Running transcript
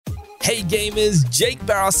Hey gamers, Jake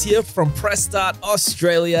Barros here from Press Start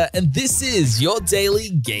Australia, and this is your daily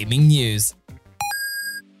gaming news.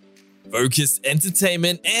 Focus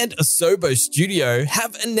Entertainment and Asobo Studio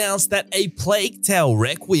have announced that A Plague Tale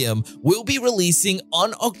Requiem will be releasing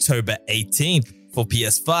on October 18th for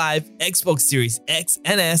PS5, Xbox Series X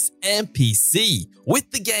and S, and PC, with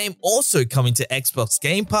the game also coming to Xbox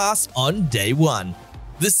Game Pass on day one.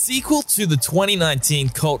 The sequel to the 2019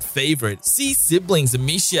 cult favorite sees siblings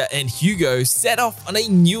Amicia and Hugo set off on a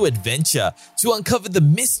new adventure to uncover the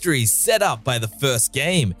mysteries set up by the first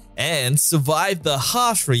game and survive the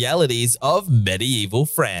harsh realities of medieval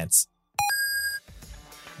France.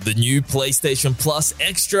 The new PlayStation Plus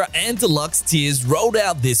Extra and Deluxe tiers rolled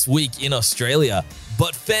out this week in Australia,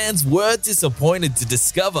 but fans were disappointed to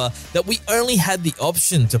discover that we only had the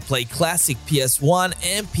option to play classic PS1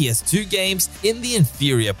 and PS2 games in the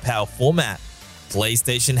inferior PAL format.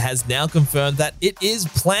 PlayStation has now confirmed that it is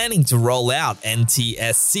planning to roll out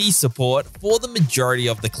NTSC support for the majority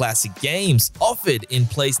of the classic games offered in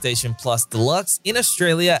PlayStation Plus Deluxe in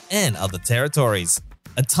Australia and other territories.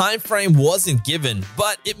 A time frame wasn't given,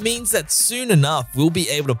 but it means that soon enough we'll be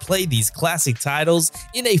able to play these classic titles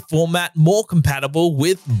in a format more compatible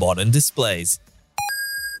with modern displays.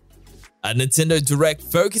 A Nintendo Direct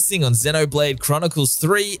focusing on Xenoblade Chronicles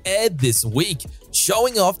 3 aired this week,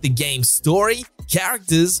 showing off the game's story,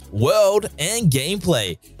 characters, world, and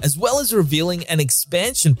gameplay, as well as revealing an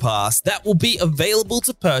expansion pass that will be available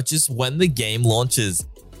to purchase when the game launches.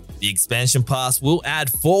 The expansion pass will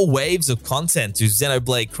add 4 waves of content to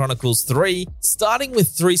Xenoblade Chronicles 3, starting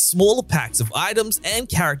with 3 smaller packs of items and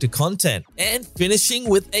character content, and finishing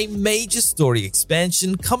with a major story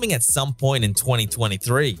expansion coming at some point in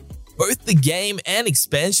 2023. Both the game and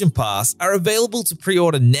expansion pass are available to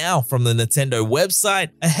pre-order now from the Nintendo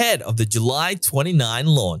website ahead of the July 29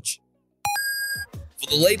 launch. For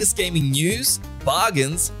the latest gaming news,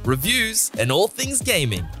 bargains, reviews, and all things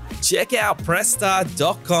gaming, check out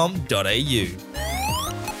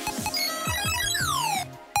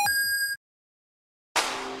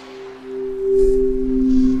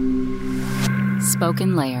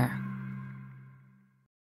Spoken Layer.